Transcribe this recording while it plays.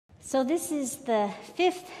So this is the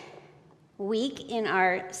 5th week in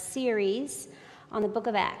our series on the book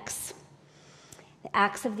of Acts. The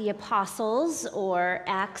Acts of the Apostles, or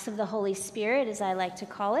Acts of the Holy Spirit, as I like to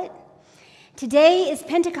call it. Today is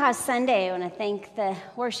Pentecost Sunday. I want to thank the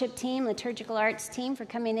worship team, liturgical arts team, for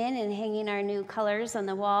coming in and hanging our new colors on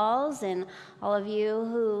the walls, and all of you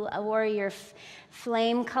who wore your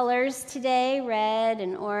flame colors today, red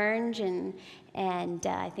and orange, and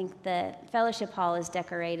I think the fellowship hall is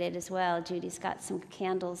decorated as well. Judy's got some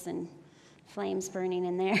candles and flames burning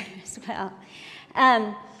in there as well.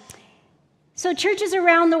 So churches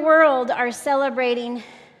around the world are celebrating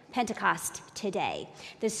Pentecost today.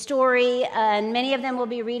 The story, and many of them will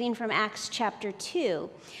be reading from Acts chapter 2,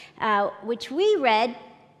 which we read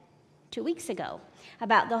 2 weeks ago,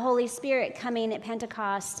 about the Holy Spirit coming at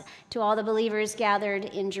Pentecost to all the believers gathered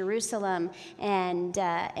in Jerusalem, and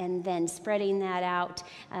then spreading that out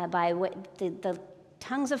by what the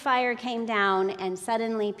tongues of fire came down, and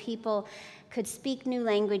suddenly people could speak new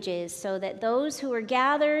languages, so that those who were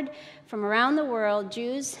gathered from around the world,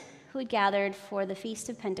 Jews who had gathered for the Feast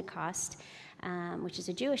of Pentecost, which is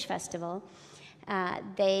a Jewish festival,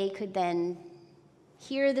 they could then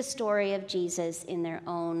hear the story of Jesus in their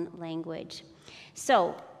own language.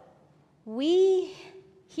 So we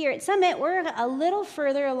here at Summit, we're a little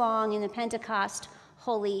further along in the Pentecost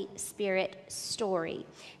Holy Spirit story.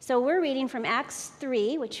 So we're reading from Acts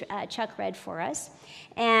 3, which Chuck read for us,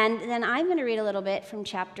 and then I'm going to read a little bit from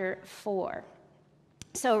chapter 4.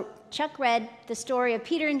 So Chuck read the story of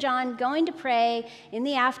Peter and John going to pray in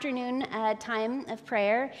the afternoon time of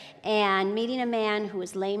prayer and meeting a man who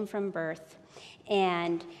was lame from birth.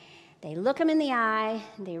 And they look him in the eye,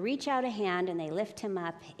 they reach out a hand, and they lift him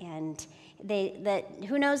up. And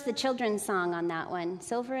who knows the children's song on that one?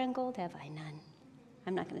 Silver and gold have I none.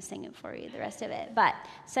 I'm not going to sing it for you, the rest of it. But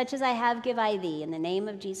such as I have give I thee, in the name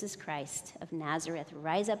of Jesus Christ of Nazareth,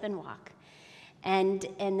 rise up and walk. And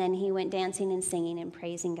then he went dancing and singing and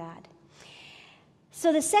praising God.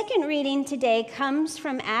 So the second reading today comes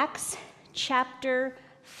from Acts chapter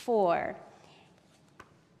 4.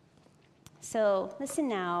 So listen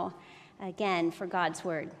now again for God's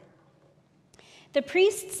word. The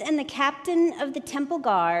priests and the captain of the temple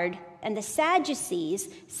guard and the Sadducees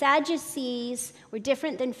were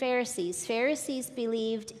different than Pharisees. Pharisees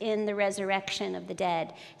believed in the resurrection of the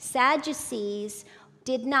dead. Sadducees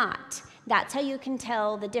did not. That's how you can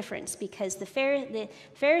tell the difference, because the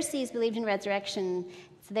Pharisees believed in resurrection,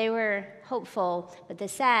 so they were hopeful, but the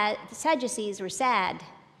Sadducees were sad,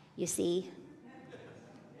 you see.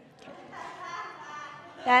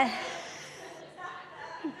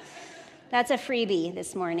 That's a freebie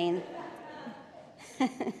this morning.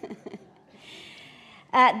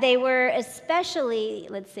 They were especially,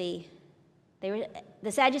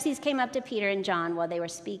 the Sadducees came up to Peter and John while they were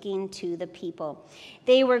speaking to the people.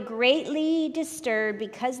 They were greatly disturbed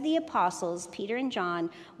because the apostles, Peter and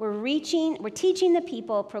John, were teaching the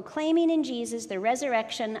people, proclaiming in Jesus the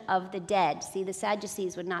resurrection of the dead. See, the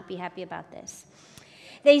Sadducees would not be happy about this.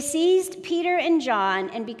 They seized Peter and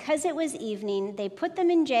John, and because it was evening, they put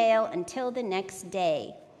them in jail until the next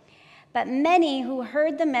day. But many who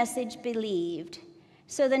heard the message believed.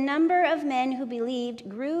 So the number of men who believed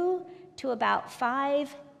grew to about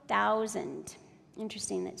 5,000.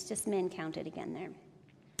 Interesting, that's just men counted again there.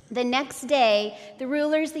 The next day, the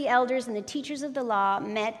rulers, the elders, and the teachers of the law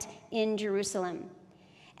met in Jerusalem.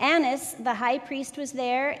 Annas, the high priest, was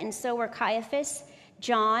there, and so were Caiaphas,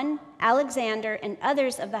 John, Alexander, and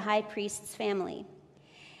others of the high priest's family.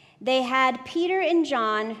 They had Peter and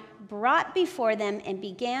John brought before them and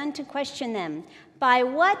began to question them. By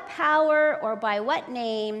what power or by what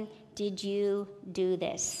name did you do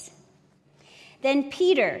this? Then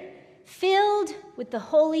Peter, filled with the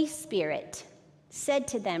Holy Spirit, said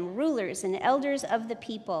to them, rulers and elders of the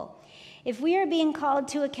people, if we are being called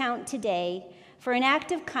to account today for an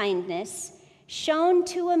act of kindness shown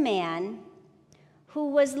to a man who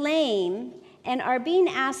was lame and are being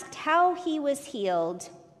asked how he was healed,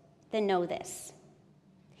 then know this.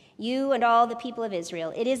 You and all the people of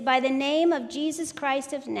Israel, it is by the name of Jesus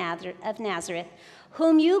Christ of Nazareth,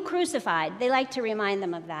 whom you crucified. They like to remind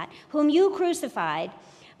them of that. Whom you crucified,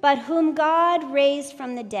 but whom God raised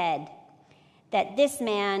from the dead, that this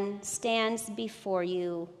man stands before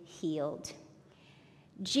you healed.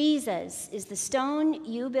 Jesus is the stone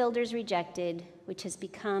you builders rejected, which has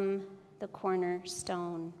become the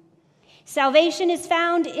cornerstone. Salvation is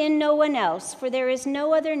found in no one else, for there is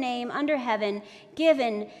no other name under heaven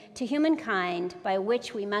given to humankind by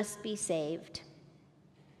which we must be saved.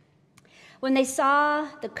 When they saw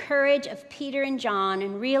the courage of Peter and John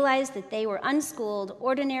and realized that they were unschooled,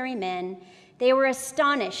 ordinary men, They were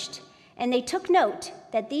astonished, and they took note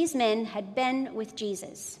that these men had been with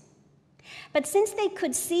Jesus. But since they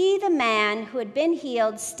could see the man who had been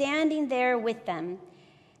healed standing there with them,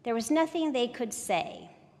 there was nothing they could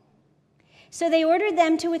say. So they ordered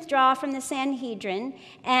them to withdraw from the Sanhedrin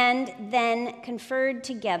and then conferred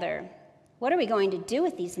together. "What are we going to do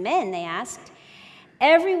with these men?" they asked.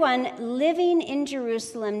 "Everyone living in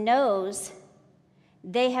Jerusalem knows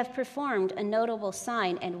they have performed a notable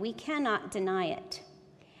sign, and we cannot deny it.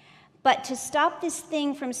 But to stop this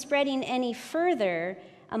thing from spreading any further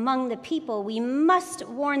among the people, we must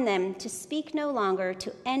warn them to speak no longer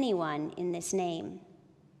to anyone in this name."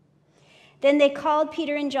 Then they called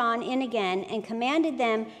Peter and John in again and commanded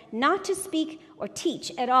them not to speak or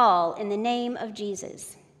teach at all in the name of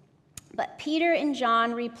Jesus. But Peter and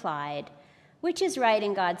John replied, "Which is right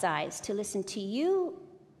in God's eyes, to listen to you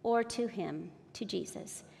or to him?" To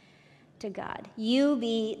Jesus, to God. "You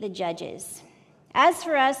be the judges. As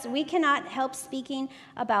for us, we cannot help speaking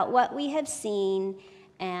about what we have seen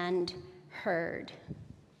and heard."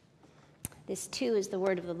 This too is the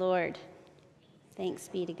word of the Lord. Thanks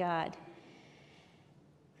be to God.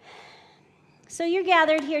 So you're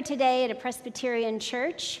gathered here today at a Presbyterian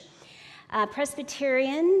church.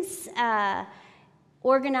 Presbyterians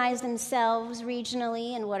organize themselves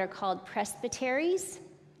regionally in what are called presbyteries,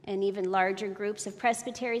 and even larger groups of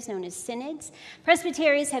presbyteries known as synods.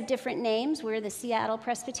 Presbyteries have different names. We're the Seattle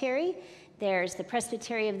Presbytery. There's the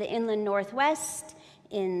Presbytery of the Inland Northwest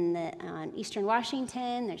in eastern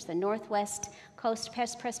Washington. There's the Northwest Coast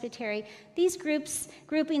Presbytery. These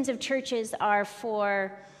groupings of churches are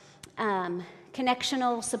for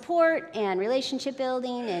connectional support and relationship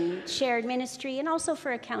building and shared ministry, and also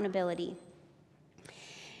for accountability.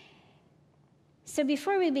 So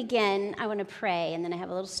before we begin, I want to pray, and then I have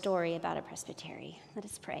a little story about a presbytery. Let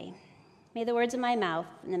us pray. May the words of my mouth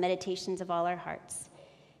and the meditations of all our hearts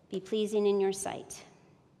be pleasing in your sight,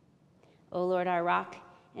 O Lord, our rock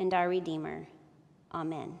and our redeemer.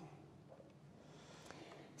 Amen.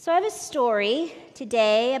 So I have a story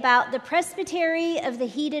today about the Presbytery of the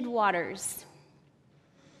Heated Waters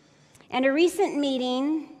and a recent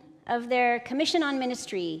meeting of their Commission on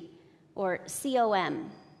Ministry, or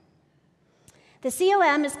COM. The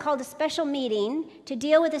COM is called a special meeting to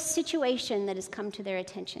deal with a situation that has come to their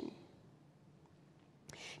attention.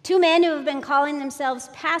 Two men who have been calling themselves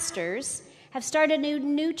pastors have started a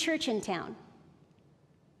new church in town.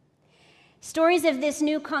 Stories of this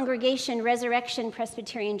new congregation, Resurrection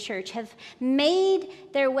Presbyterian Church, have made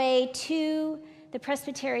their way to the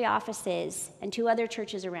presbytery offices and to other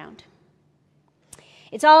churches around.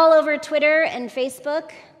 It's all over Twitter and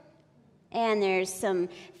Facebook, and there's some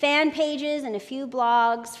fan pages and a few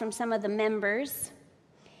blogs from some of the members.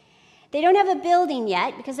 They don't have a building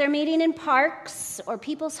yet because they're meeting in parks or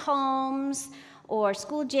people's homes or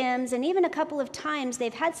school gyms, and even a couple of times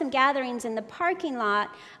they've had some gatherings in the parking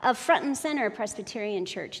lot of Front and Center Presbyterian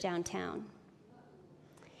Church downtown.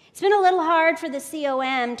 It's been a little hard for the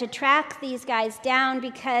COM to track these guys down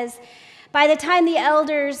because by the time the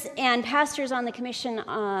elders and pastors on the commission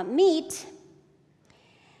meet,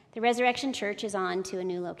 the Resurrection Church is on to a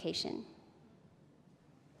new location.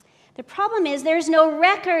 The problem is there's no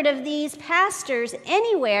record of these pastors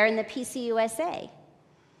anywhere in the PCUSA.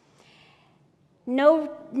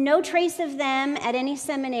 No trace of them at any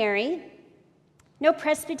seminary. No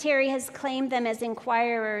presbytery has claimed them as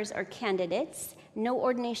inquirers or candidates. No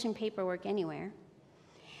ordination paperwork anywhere.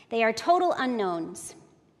 They are total unknowns.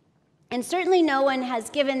 And certainly no one has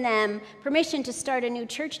given them permission to start a new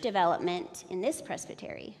church development in this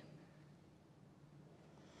presbytery.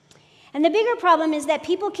 And the bigger problem is that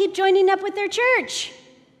people keep joining up with their church.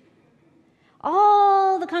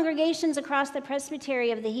 All the congregations across the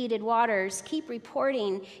Presbytery of the Heated Waters keep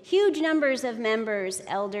reporting huge numbers of members,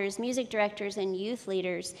 elders, music directors, and youth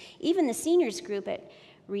leaders. Even the seniors group at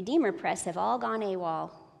Redeemer Press have all gone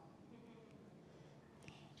AWOL.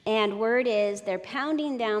 And word is they're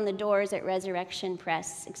pounding down the doors at Resurrection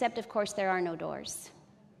Press, except, of course, there are no doors.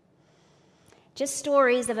 Just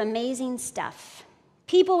stories of amazing stuff.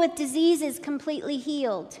 People with diseases completely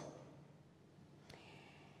healed.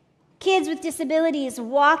 Kids with disabilities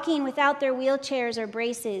walking without their wheelchairs or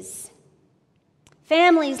braces.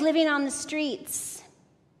 Families living on the streets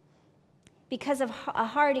because of a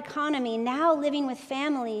hard economy, now living with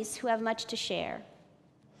families who have much to share.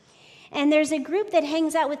 And there's a group that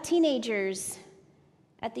hangs out with teenagers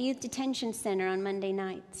at the Youth Detention Center on Monday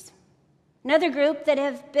nights. Another group that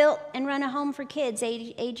have built and run a home for kids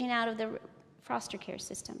aging out of the foster care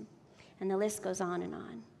system. And the list goes on and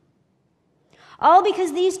on. All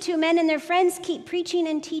because these two men and their friends keep preaching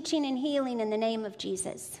and teaching and healing in the name of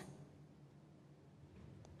Jesus.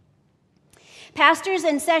 Pastors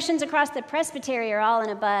and sessions across the presbytery are all in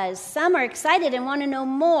a buzz. Some are excited and want to know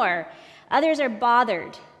more. Others are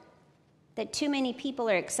bothered that too many people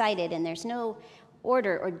are excited and there's no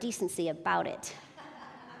order or decency about it.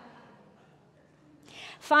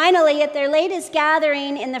 Finally, at their latest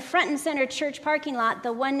gathering in the front and center church parking lot,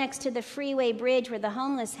 the one next to the freeway bridge where the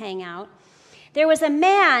homeless hang out, there was a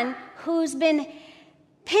man who's been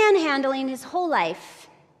panhandling his whole life,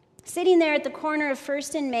 sitting there at the corner of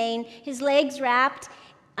First and Main, his legs wrapped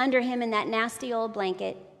under him in that nasty old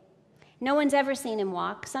blanket. No one's ever seen him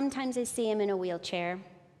walk. Sometimes they see him in a wheelchair.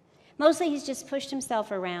 Mostly he's just pushed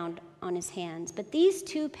himself around on his hands. But these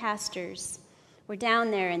two pastors were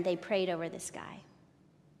down there and they prayed over this guy.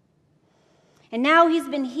 And now he's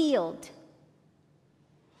been healed.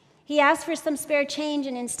 He asked for some spare change,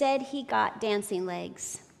 and instead he got dancing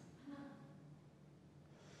legs.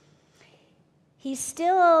 He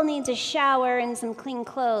still needs a shower and some clean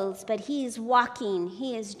clothes, but he is walking,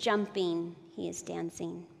 he is jumping, he is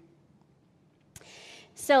dancing.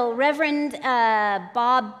 So Reverend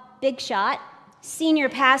Bob Bigshot, senior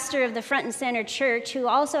pastor of the Front and Center Church, who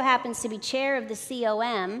also happens to be chair of the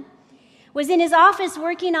COM, was in his office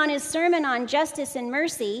working on his sermon on justice and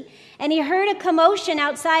mercy, and he heard a commotion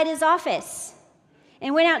outside his office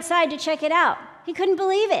and went outside to check it out. He couldn't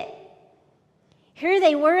believe it. Here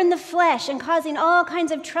they were in the flesh and causing all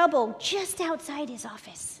kinds of trouble just outside his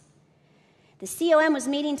office. The COM was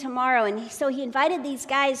meeting tomorrow, and so he invited these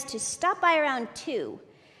guys to stop by around 2.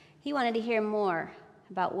 He wanted to hear more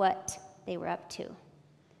about what they were up to.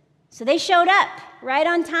 So they showed up right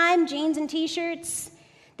on time, jeans and T-shirts.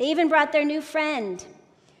 They even brought their new friend,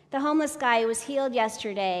 the homeless guy who was healed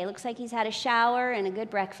yesterday. Looks like he's had a shower and a good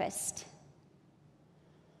breakfast.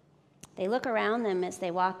 They look around them as they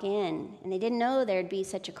walk in, and they didn't know there'd be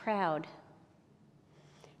such a crowd.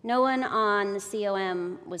 No one on the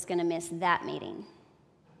COM was going to miss that meeting.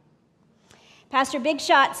 Pastor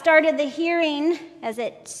Bigshot started the hearing, as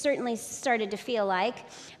it certainly started to feel like,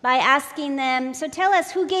 by asking them, "So tell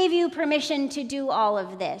us, who gave you permission to do all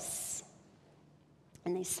of this?"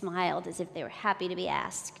 And they smiled as if they were happy to be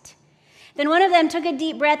asked. Then one of them took a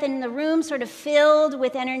deep breath, and the room sort of filled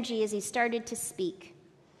with energy as he started to speak.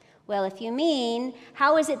 "Well, if you mean,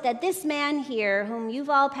 how is it that this man here, whom you've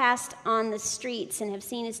all passed on the streets and have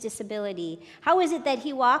seen his disability, how is it that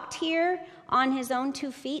he walked here on his own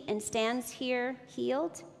 2 feet and stands here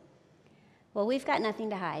healed? Well, we've got nothing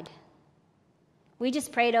to hide. We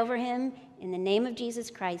just prayed over him in the name of Jesus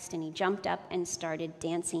Christ, and he jumped up and started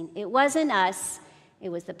dancing. It wasn't us. It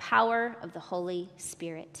was the power of the Holy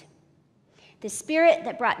Spirit. The Spirit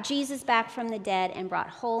that brought Jesus back from the dead and brought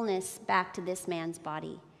wholeness back to this man's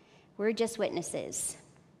body. We're just witnesses."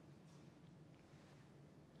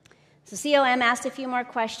 So COM asked a few more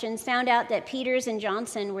questions, found out that Peters and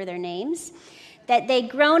Johnson were their names, that they'd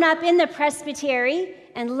grown up in the presbytery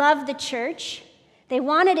and loved the church. They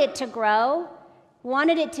wanted it to grow,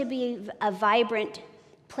 wanted it to be a vibrant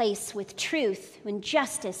place with truth and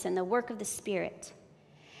justice and the work of the Spirit.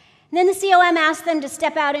 And then the COM asked them to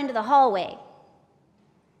step out into the hallway.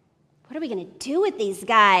 "What are we going to do with these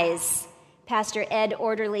guys?" Pastor Ed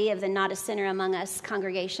Orderly of the Not a Sinner Among Us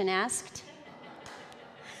congregation asked.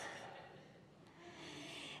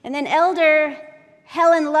 And then Elder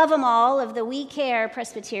Helen Lovemall of the We Care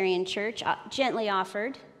Presbyterian Church gently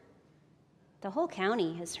offered, "The whole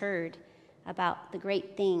county has heard about the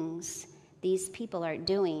great things these people are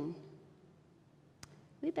doing.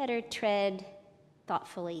 We better tread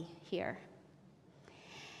thoughtfully here."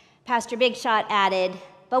 Pastor Bigshot added,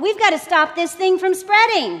 "But we've got to stop this thing from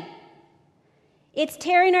spreading. It's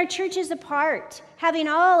tearing our churches apart, having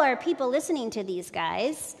all our people listening to these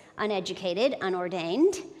guys, uneducated,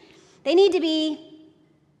 unordained. They need to be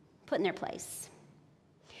put in their place."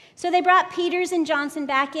 So they brought Peters and Johnson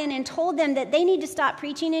back in and told them that they need to stop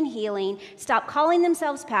preaching and healing, stop calling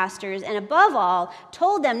themselves pastors, and above all,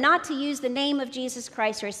 told them not to use the name of Jesus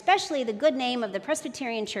Christ, or especially the good name of the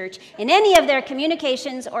Presbyterian Church, in any of their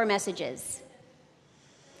communications or messages.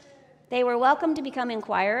 They were welcome to become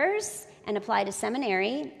inquirers and apply to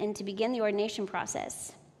seminary and to begin the ordination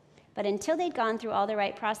process. But until they'd gone through all the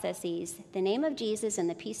right processes, the name of Jesus and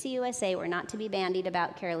the PCUSA were not to be bandied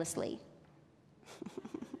about carelessly.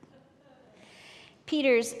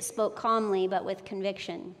 Peters spoke calmly but with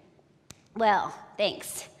conviction. "Well,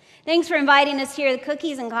 thanks. Thanks for inviting us here. The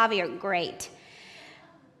cookies and coffee are great.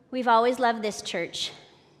 We've always loved this church,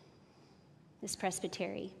 this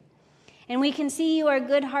presbytery. And we can see you are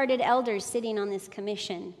good-hearted elders sitting on this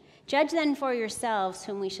commission. Judge then for yourselves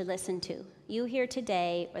whom we should listen to, you here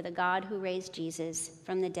today or the God who raised Jesus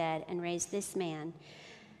from the dead and raised this man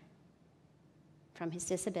from his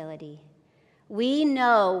disability. We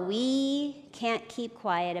know we can't keep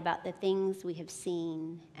quiet about the things we have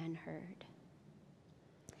seen and heard.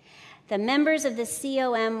 The members of the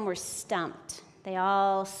COM were stumped. They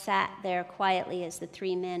all sat there quietly as the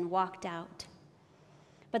three men walked out.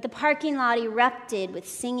 But the parking lot erupted with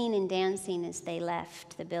singing and dancing as they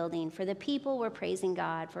left the building, for the people were praising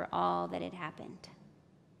God for all that had happened.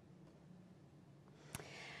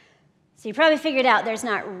 So you probably figured out there's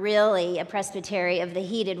not really a presbytery of the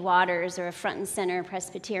heated waters or a front and center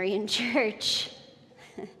Presbyterian church.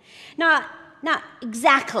 Not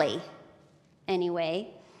exactly, anyway.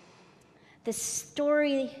 This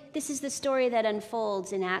is the story that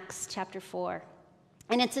unfolds in Acts chapter 4.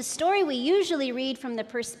 And it's a story we usually read from the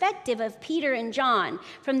perspective of Peter and John,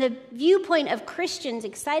 from the viewpoint of Christians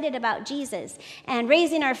excited about Jesus and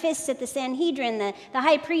raising our fists at the Sanhedrin, the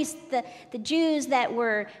high priest, the Jews that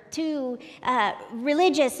were too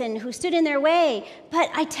religious and who stood in their way. But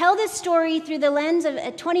I tell this story through the lens of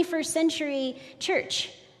a 21st century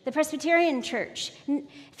church, the Presbyterian church. It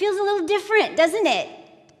feels a little different, doesn't it?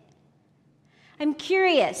 I'm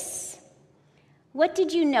curious, what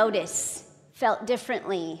did you notice felt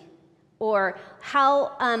differently, or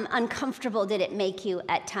how uncomfortable did it make you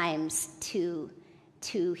at times to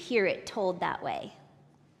hear it told that way?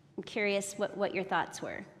 I'm curious what your thoughts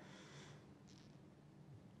were.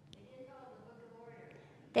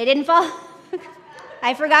 They didn't follow.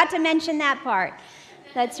 I forgot to mention that part.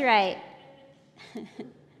 That's right.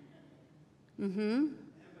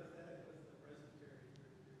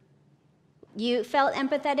 You felt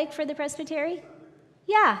empathetic for the presbytery?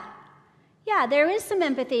 Yeah, there is some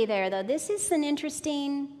empathy there, though. This is an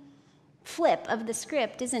interesting flip of the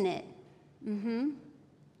script, isn't it? And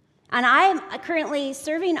I'm currently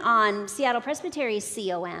serving on Seattle Presbytery's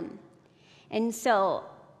COM. And so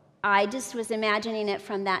I just was imagining it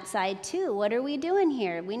from that side, too. What are we doing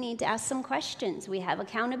here? We need to ask some questions. We have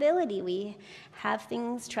accountability. We have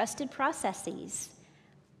things, trusted processes.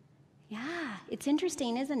 Yeah, it's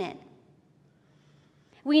interesting, isn't it?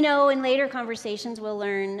 We know in later conversations we'll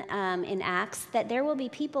learn in Acts that there will be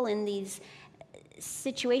people in these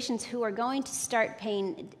situations who are going to start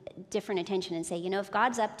paying different attention and say, if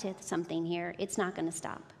God's up to something here, it's not going to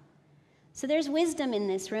stop. So there's wisdom in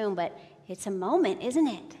this room, but it's a moment, isn't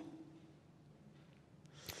it?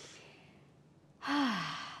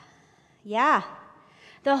 Yeah.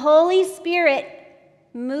 The Holy Spirit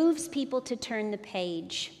moves people to turn the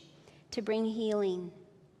page, to bring healing,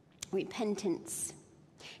 repentance,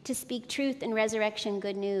 to speak truth and resurrection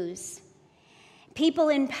good news. People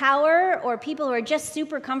in power or people who are just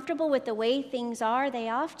super comfortable with the way things are, they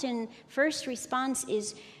often, first response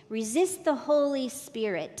is resist the Holy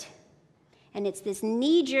Spirit. And it's this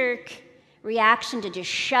knee-jerk reaction to just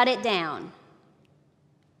shut it down.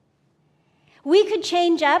 We could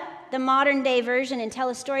change up the modern-day version and tell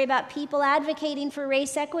a story about people advocating for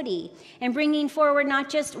race equity and bringing forward not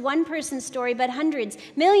just one person's story, but hundreds,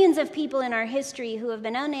 millions of people in our history who have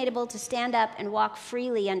been unable to stand up and walk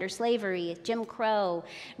freely under slavery, Jim Crow,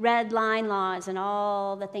 red line laws, and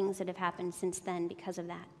all the things that have happened since then because of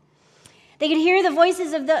that. We could hear the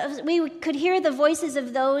voices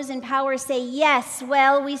of those in power say, yes,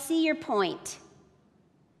 well, we see your point.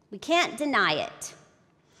 We can't deny it.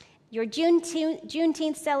 Your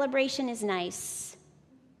Juneteenth celebration is nice,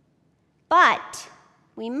 but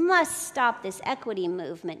we must stop this equity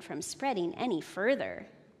movement from spreading any further.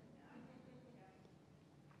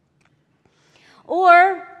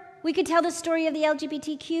 Or we could tell the story of the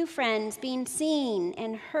LGBTQ friends being seen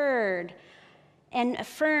and heard and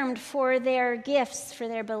affirmed for their gifts, for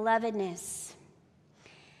their belovedness.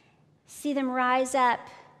 See them rise up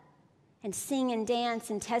and sing and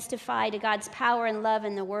dance and testify to God's power and love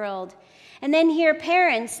in the world. And then hear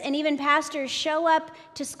parents and even pastors show up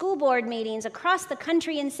to school board meetings across the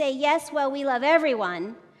country and say, yes, well, we love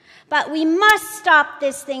everyone, but we must stop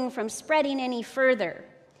this thing from spreading any further.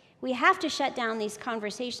 We have to shut down these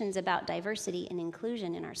conversations about diversity and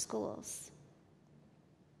inclusion in our schools.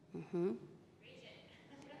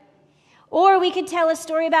 Or we could tell a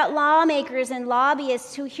story about lawmakers and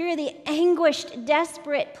lobbyists who hear the anguished,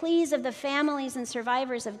 desperate pleas of the families and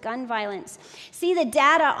survivors of gun violence, see the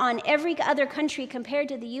data on every other country compared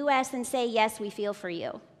to the U.S. and say, yes, we feel for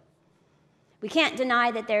you. We can't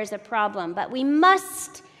deny that there's a problem, but we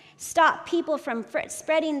must stop people from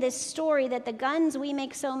spreading this story that the guns we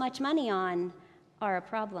make so much money on are a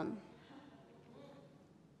problem.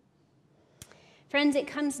 Friends, it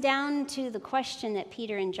comes down to the question that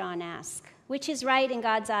Peter and John ask. Which is right in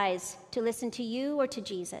God's eyes, to listen to you or to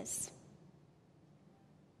Jesus?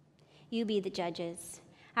 You be the judges.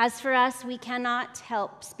 As for us, we cannot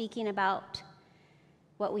help speaking about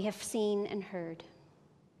what we have seen and heard.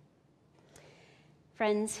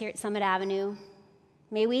 Friends, here at Summit Avenue,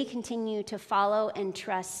 may we continue to follow and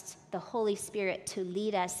trust the Holy Spirit to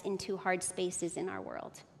lead us into hard spaces in our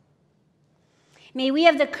world. May we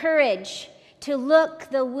have the courage to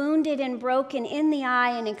look the wounded and broken in the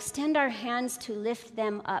eye and extend our hands to lift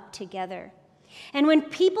them up together. And when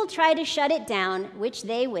people try to shut it down, which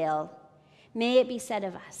they will, may it be said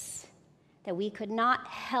of us that we could not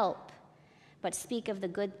help but speak of the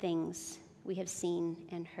good things we have seen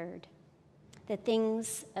and heard. The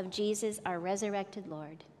things of Jesus, our resurrected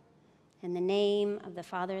Lord. In the name of the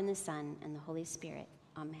Father, and the Son, and the Holy Spirit.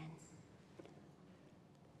 Amen.